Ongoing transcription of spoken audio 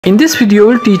In this video,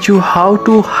 we'll teach you how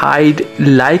to hide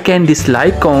like and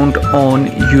dislike count on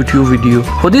YouTube video.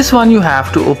 For this one, you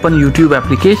have to open YouTube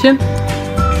application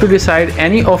to decide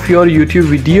any of your YouTube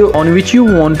video on which you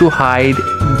want to hide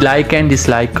like and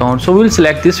dislike count. So we'll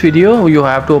select this video. You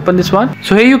have to open this one.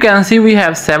 So here you can see we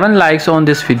have 7 likes on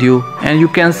this video, and you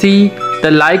can see the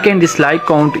like and dislike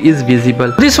count is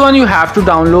visible. This one you have to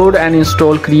download and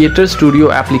install Creator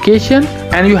Studio application,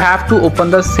 and you have to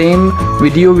open the same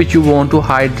video which you want to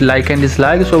hide like and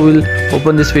dislike. So we'll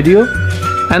open this video,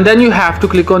 and then you have to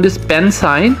click on this pen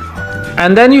sign,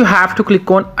 and then you have to click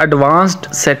on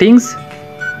advanced settings,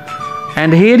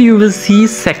 and here you will see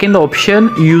second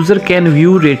option, user can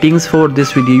view ratings for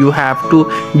this video. You have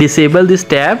to disable this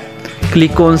tab,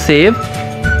 click on save.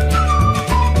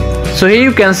 So here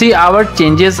you can see our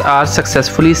changes are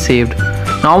successfully saved.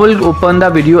 Now we'll open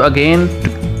the video again.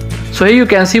 So here you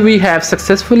can see we have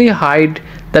successfully hide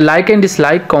the like and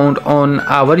dislike count on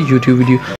our YouTube video.